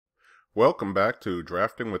Welcome back to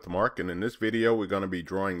Drafting with Mark, and in this video we're going to be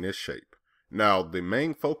drawing this shape. Now the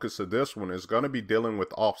main focus of this one is going to be dealing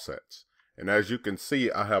with offsets, and as you can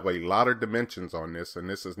see I have a lot of dimensions on this, and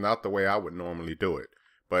this is not the way I would normally do it.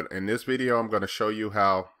 But in this video I'm going to show you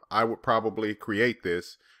how I would probably create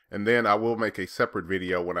this, and then I will make a separate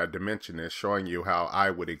video when I dimension this showing you how I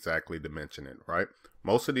would exactly dimension it, right?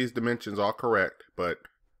 Most of these dimensions are correct, but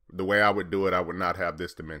the way I would do it, I would not have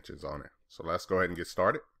this dimensions on it. So let's go ahead and get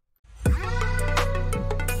started.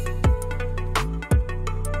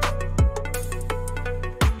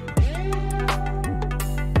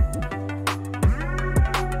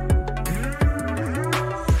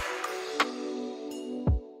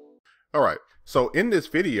 Alright, so in this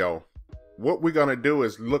video, what we're going to do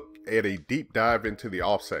is look at a deep dive into the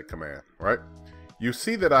offset command, right? You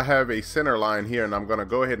see that I have a center line here, and I'm going to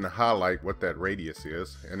go ahead and highlight what that radius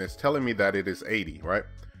is, and it's telling me that it is 80, right?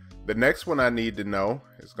 The next one I need to know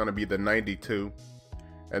is going to be the 92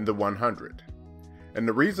 and the 100. And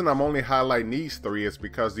the reason I'm only highlighting these three is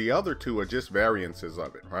because the other two are just variances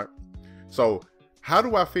of it, right? So how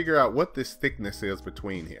do I figure out what this thickness is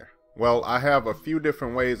between here? Well, I have a few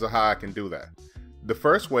different ways of how I can do that. The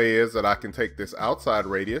first way is that I can take this outside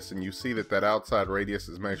radius, and you see that that outside radius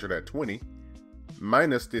is measured at 20,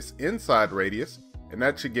 minus this inside radius, and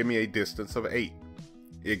that should give me a distance of 8.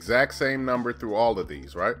 Exact same number through all of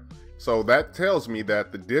these, right? So that tells me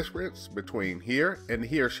that the difference between here and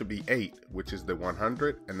here should be 8, which is the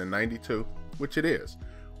 100, and the 92, which it is.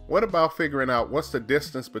 What about figuring out what's the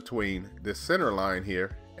distance between this center line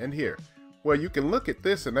here and here? Well, you can look at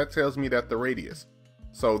this, and that tells me that the radius.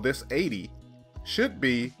 So this 80 should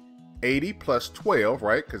be 80 plus 12,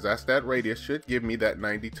 right? Because that's that radius, should give me that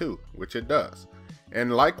 92, which it does.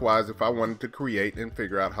 And likewise, if I wanted to create and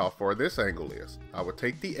figure out how far this angle is, I would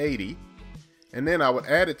take the 80, and then I would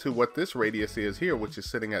add it to what this radius is here, which is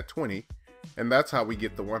sitting at 20, and that's how we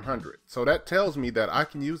get the 100. So that tells me that I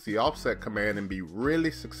can use the offset command and be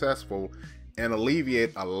really successful and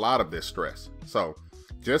alleviate a lot of this stress. So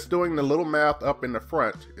just doing the little math up in the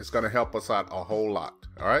front is going to help us out a whole lot.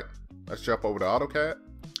 All right, let's jump over to AutoCAD.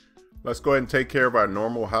 Let's go ahead and take care of our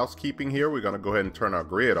normal housekeeping here. We're going to go ahead and turn our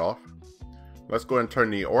grid off. Let's go ahead and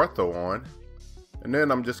turn the ortho on, and then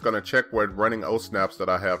I'm just going to check what running O snaps that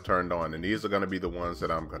I have turned on, and these are going to be the ones that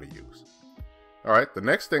I'm going to use. Alright, the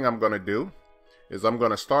next thing I'm going to do is I'm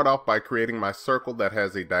going to start off by creating my circle that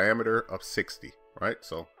has a diameter of 60, right?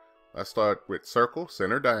 So let's start with circle,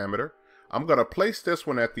 center diameter. I'm going to place this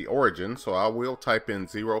one at the origin, so I will type in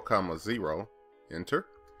 0, 0, enter,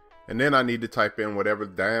 and then I need to type in whatever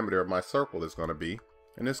the diameter of my circle is going to be,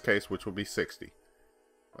 in this case, which will be 60.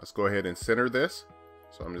 Let's go ahead and center this.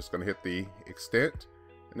 So I'm just going to hit the extent,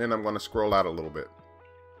 and then I'm going to scroll out a little bit.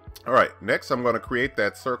 Alright, next I'm going to create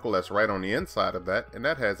that circle that's right on the inside of that, and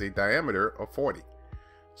that has a diameter of 40.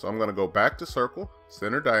 So I'm going to go back to circle,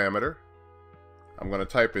 center diameter. I'm going to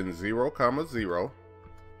type in 0, 0,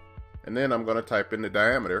 and then I'm going to type in the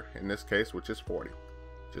diameter, in this case, which is 40.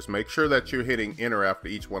 Just make sure that you're hitting enter after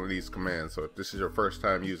each one of these commands. So if this is your first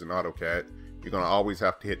time using AutoCAD, you're going to always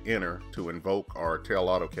have to hit enter to invoke or tell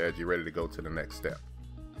AutoCAD you're ready to go to the next step.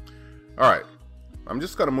 Alright, I'm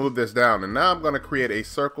just going to move this down, and now I'm going to create a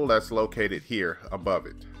circle that's located here above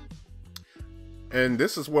it. And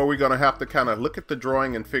this is where we're going to have to kind of look at the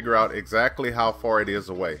drawing and figure out exactly how far it is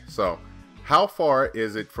away. So how far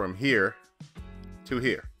is it from here to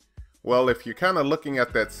here? Well, if you're kind of looking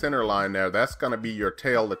at that center line there, that's going to be your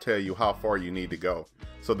tail to tell you how far you need to go.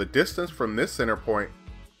 So the distance from this center point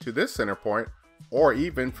to this center point, or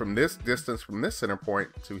even from this distance from this center point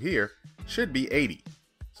to here, should be 80.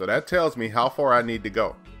 So that tells me how far I need to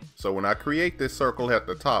go. So when I create this circle at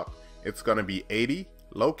the top, it's going to be 80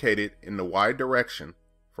 located in the Y direction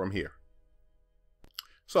from here.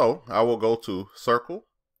 So I will go to circle,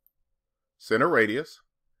 center radius,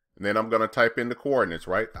 and then I'm going to type in the coordinates,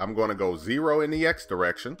 right? I'm going to go 0 in the X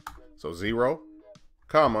direction, so 0,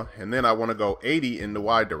 comma, and then I want to go 80 in the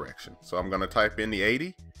Y direction. So I'm going to type in the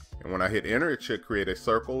 80, and when I hit enter, it should create a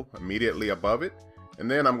circle immediately above it. And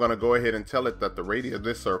then I'm going to go ahead and tell it that the radius of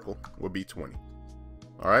this circle will be 20.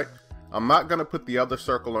 Alright, I'm not going to put the other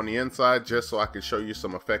circle on the inside just so I can show you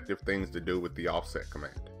some effective things to do with the offset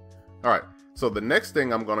command. Alright, so the next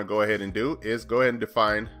thing I'm going to go ahead and do is go ahead and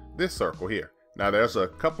define this circle here. Now there's a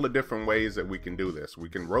couple of different ways that we can do this. We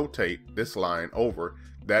can rotate this line over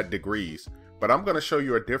that degrees, but I'm going to show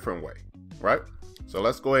you a different way, right? So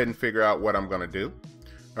let's go ahead and figure out what I'm going to do.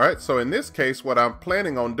 Alright, so in this case, what I'm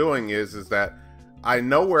planning on doing is that I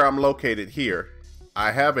know where I'm located here.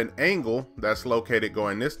 I have an angle that's located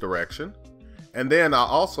going this direction, and then I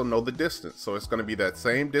also know the distance. So it's going to be that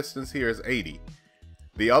same distance here as 80.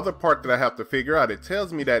 The other part that I have to figure out, it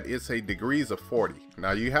tells me that it's a degrees of 40.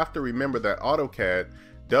 Now you have to remember that AutoCAD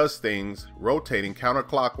does things rotating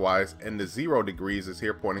counterclockwise, and the 0 degrees is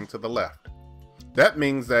here pointing to the left. That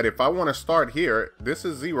means that if I want to start here, this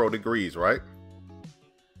is 0 degrees, right?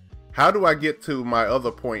 How do I get to my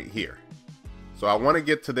other point here? So I want to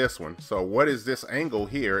get to this one. So what is this angle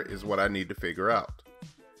here is what I need to figure out.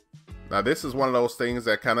 Now this is one of those things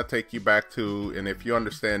that kind of take you back to, and if you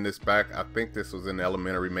understand this back, I think this was in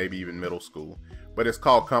elementary, maybe even middle school, but it's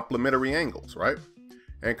called complementary angles, right?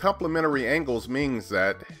 And complementary angles means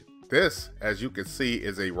that this, as you can see,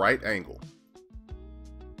 is a right angle,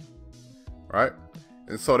 right?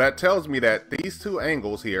 And so that tells me that these two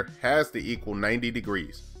angles here has to equal 90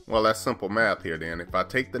 degrees. Well, that's simple math here then. If I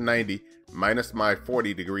take the 90 minus my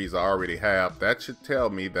 40 degrees I already have, that should tell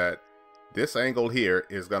me that this angle here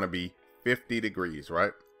is going to be 50 degrees,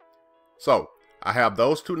 right? So I have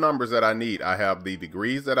those two numbers that I need. I have the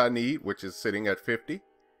degrees that I need, which is sitting at 50.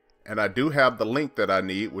 And I do have the length that I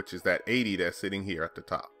need, which is that 80 that's sitting here at the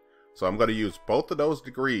top. So I'm going to use both of those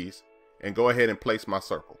degrees and go ahead and place my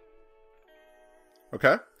circle.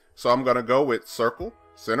 Okay, so I'm going to go with circle,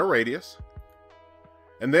 center radius,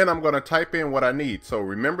 and then I'm going to type in what I need. So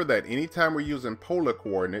remember that anytime we're using polar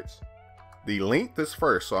coordinates, the length is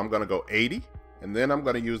first. So I'm going to go 80, and then I'm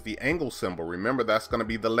going to use the angle symbol. Remember, that's going to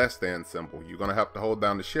be the less than symbol. You're going to have to hold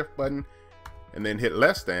down the shift button and then hit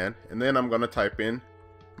less than, and then I'm going to type in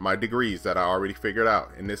my degrees that I already figured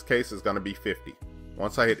out. In this case, it's going to be 50.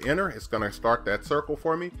 Once I hit enter, it's going to start that circle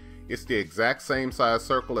for me. It's the exact same size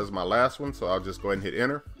circle as my last one, so I'll just go ahead and hit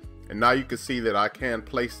enter. And now you can see that I can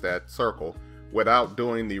place that circle without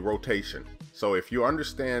doing the rotation. So if you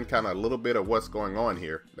understand kind of a little bit of what's going on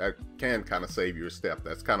here, that can kind of save you a step.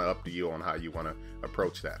 That's kind of up to you on how you want to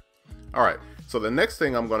approach that. All right, so the next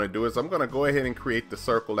thing I'm going to do is I'm going to go ahead and create the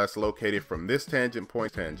circle that's located from this tangent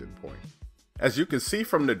point to tangent point. As you can see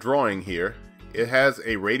from the drawing here, it has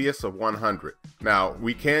a radius of 100. Now,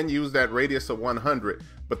 we can use that radius of 100,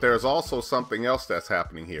 but there's also something else that's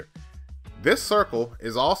happening here. This circle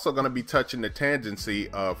is also going to be touching the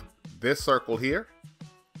tangency of this circle here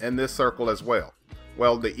and this circle as well.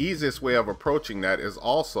 Well, the easiest way of approaching that is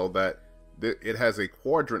also that it has a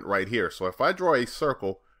quadrant right here. So if I draw a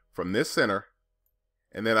circle from this center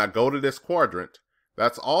and then I go to this quadrant,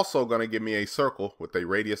 that's also going to give me a circle with a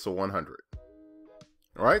radius of 100.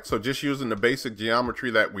 All right, so just using the basic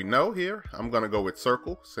geometry that we know here, I'm going to go with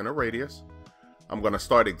circle, center radius. I'm going to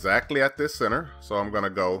start exactly at this center. So I'm going to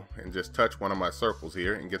go and just touch one of my circles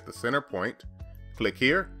here and get the center point. Click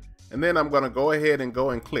here. And then I'm going to go ahead and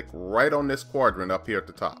click right on this quadrant up here at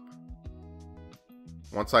the top.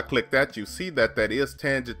 Once I click that, you see that that is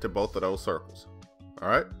tangent to both of those circles. All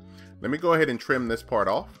right, let me go ahead and trim this part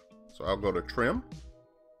off. So I'll go to trim.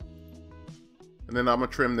 And then I'm going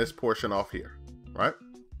to trim this portion off here. Right.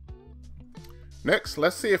 Next,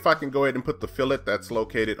 let's see if I can go ahead and put the fillet that's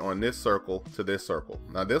located on this circle to this circle.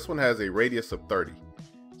 Now this one has a radius of 30.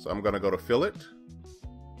 So I'm going to go to fillet,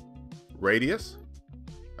 radius.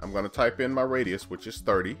 I'm going to type in my radius, which is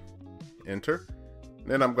 30, enter.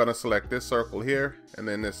 Then I'm going to select this circle here and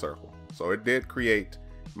then this circle. So it did create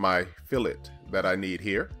my fillet that I need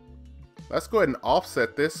here. Let's go ahead and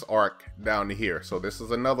offset this arc down to here. So this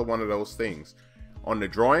is another one of those things. On the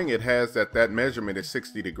drawing, it has that measurement is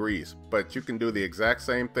 60 degrees, but you can do the exact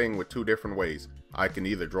same thing with two different ways. I can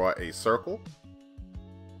either draw a circle,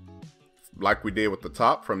 like we did with the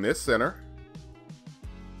top, from this center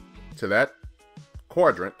to that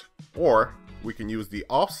quadrant, or we can use the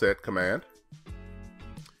offset command,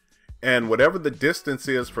 and whatever the distance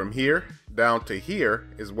is from here down to here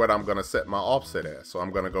is what I'm going to set my offset as. So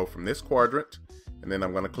I'm going to go from this quadrant, and then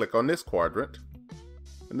I'm going to click on this quadrant,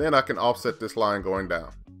 and then I can offset this line going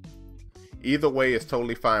down. Either way is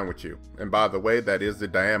totally fine with you. And by the way, that is the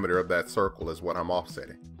diameter of that circle is what I'm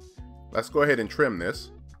offsetting. Let's go ahead and trim this.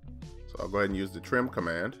 So I'll go ahead and use the trim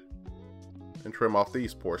command and trim off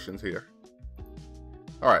these portions here.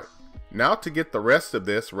 All right, now to get the rest of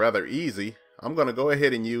this rather easy, I'm going to go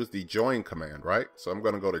ahead and use the join command, right? So I'm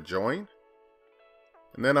going to go to join,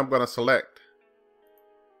 and then I'm going to select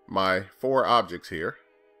my 4 objects here.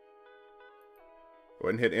 Go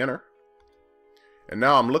ahead and hit enter. And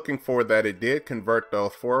now I'm looking for that it did convert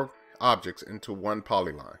those 4 objects into one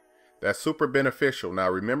polyline. That's super beneficial. Now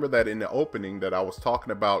remember that in the opening that I was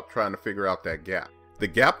talking about trying to figure out that gap. The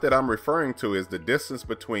gap that I'm referring to is the distance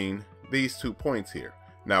between these 2 points here.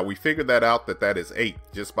 Now we figured that out that is 8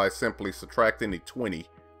 just by simply subtracting the 20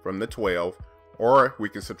 from the 12, or we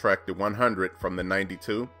can subtract the 100 from the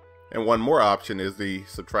 92. And one more option is the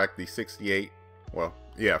subtract the 68, well,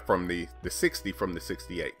 yeah, from the 60 from the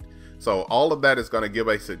 68. So all of that is going to give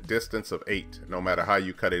us a distance of 8, no matter how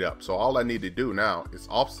you cut it up. So all I need to do now is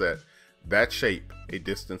offset that shape a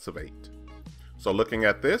distance of 8. So looking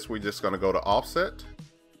at this, we're just going to go to offset.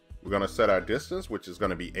 We're going to set our distance, which is going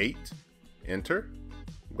to be 8. Enter.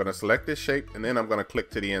 I'm going to select this shape, and then I'm going to click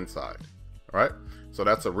to the inside. All right. So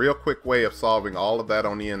that's a real quick way of solving all of that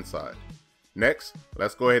on the inside. Next,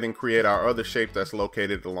 let's go ahead and create our other shape that's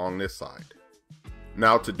located along this side.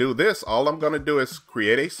 Now to do this, all I'm going to do is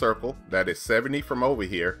create a circle that is 70 from over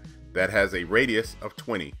here that has a radius of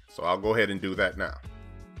 20. So I'll go ahead and do that now.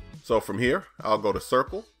 So from here, I'll go to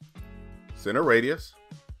circle, center radius,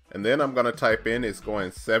 and then I'm going to type in it's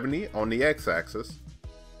going 70 on the x-axis,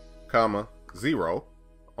 comma 0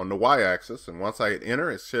 on the y-axis, and once I hit enter,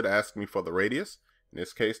 it should ask me for the radius. In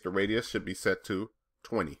this case, the radius should be set to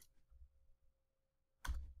 20.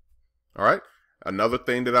 All right. Another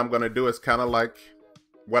thing that I'm going to do is kind of like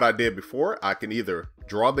what I did before. I can either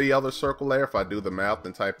draw the other circle there if I do the math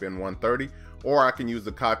and type in 130, or I can use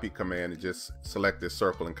the copy command and just select this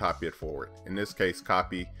circle and copy it forward. In this case,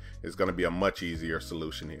 copy is going to be a much easier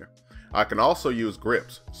solution here. I can also use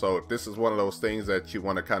grips. So if this is one of those things that you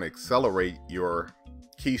want to kind of accelerate your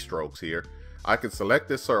keystrokes here, I can select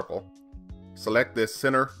this circle, select this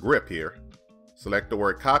center grip here, select the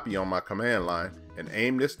word copy on my command line, and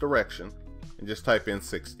aim this direction and just type in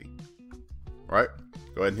 60. All right,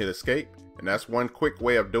 go ahead and hit escape. And that's one quick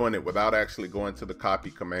way of doing it without actually going to the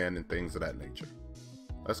copy command and things of that nature.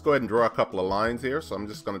 Let's go ahead and draw a couple of lines here. So I'm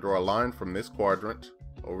just going to draw a line from this quadrant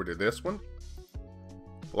over to this one.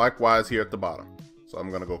 Likewise here at the bottom. So I'm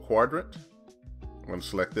going to go quadrant. I'm going to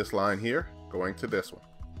select this line here, going to this one.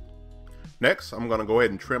 Next, I'm going to go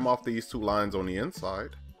ahead and trim off these 2 lines on the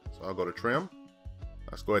inside. So I'll go to trim.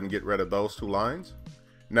 Let's go ahead and get rid of those 2 lines.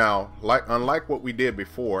 Now, unlike what we did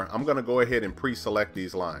before, I'm going to go ahead and pre-select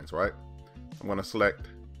these lines, right? I'm going to select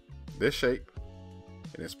this shape,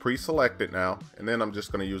 and it's pre-selected now, and then I'm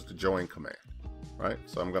just going to use the join command, right?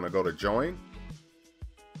 So I'm going to go to join,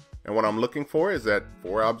 and what I'm looking for is that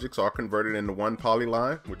 4 objects are converted into 1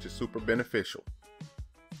 polyline, which is super beneficial.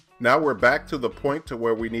 Now we're back to the point to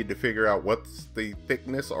where we need to figure out what's the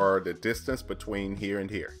thickness or the distance between here and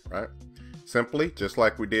here, right? Simply, just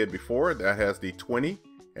like we did before, that has the 20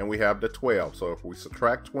 and we have the 12. So if we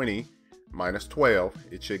subtract 20 minus 12,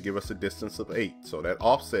 it should give us a distance of 8. So that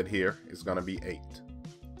offset here is going to be 8.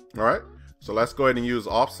 All right, so let's go ahead and use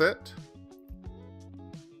offset.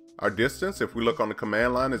 Our distance, if we look on the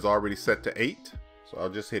command line, is already set to 8. So I'll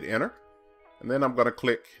just hit enter. And then I'm going to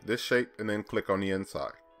click this shape and then click on the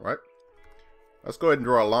inside, right? Let's go ahead and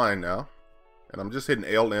draw a line now. And I'm just hitting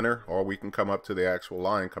L enter, or we can come up to the actual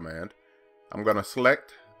line command. I'm going to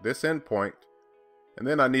select this endpoint, and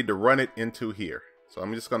then I need to run it into here. So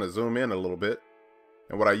I'm just going to zoom in a little bit.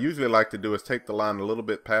 And what I usually like to do is take the line a little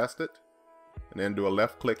bit past it, and then do a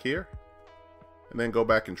left click here, and then go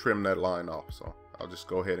back and trim that line off. So I'll just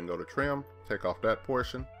go ahead and go to trim, take off that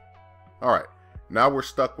portion. All right, now we're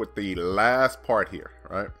stuck with the last part here,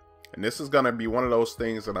 right? And this is going to be one of those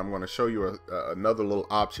things that I'm going to show you another little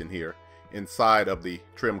option here inside of the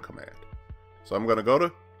trim command. So I'm going to go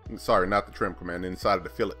to, sorry, not the trim command, inside of the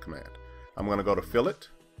fillet command. I'm going to go to fillet.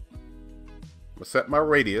 I'm going to set my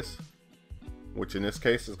radius, which in this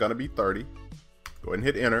case is going to be 30. Go ahead and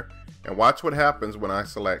hit enter, and watch what happens when I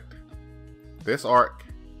select this arc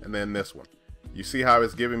and then this one. You see how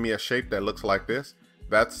it's giving me a shape that looks like this?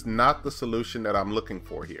 That's not the solution that I'm looking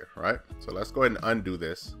for here, right? So let's go ahead and undo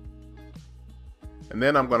this. And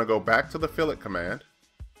then I'm going to go back to the fillet command.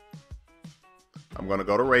 I'm going to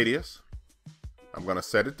go to radius. I'm going to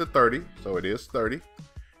set it to 30, so it is 30.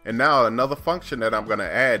 And now another function that I'm going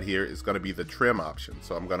to add here is going to be the trim option.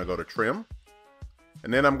 So I'm going to go to trim,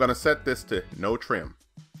 and then I'm going to set this to no trim.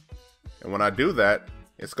 And when I do that,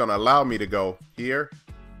 it's going to allow me to go here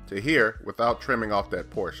to here without trimming off that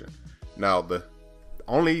portion. Now the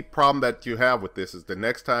only problem that you have with this is the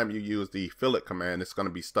next time you use the fillet command, it's going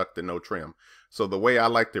to be stuck to no trim. So the way I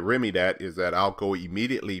like to remedy that is that I'll go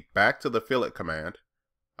immediately back to the fillet command.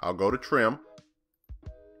 I'll go to trim,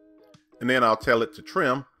 and then I'll tell it to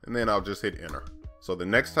trim, and then I'll just hit enter. So the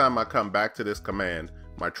next time I come back to this command,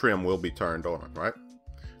 my trim will be turned on, right?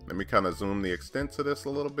 Let me kind of zoom the extent to this a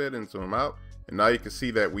little bit and zoom out. And now you can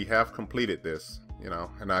see that we have completed this, you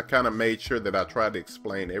know, and I kind of made sure that I tried to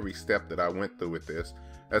explain every step that I went through with this,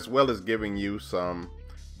 as well as giving you some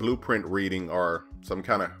blueprint reading or some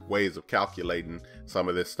kind of ways of calculating some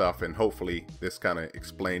of this stuff. And hopefully this kind of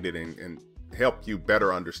explained it and helped you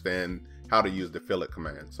better understand how to use the fillet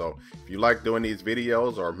command. So if you like doing these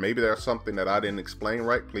videos, or maybe there's something that I didn't explain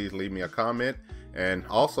right, please leave me a comment And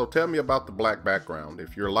also tell me about the black background,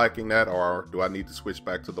 if you're liking that, or do I need to switch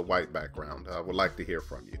back to the white background? I would like to hear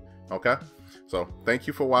from you. Okay, so thank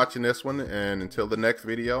you for watching this one, and until the next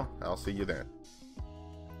video, I'll see you then.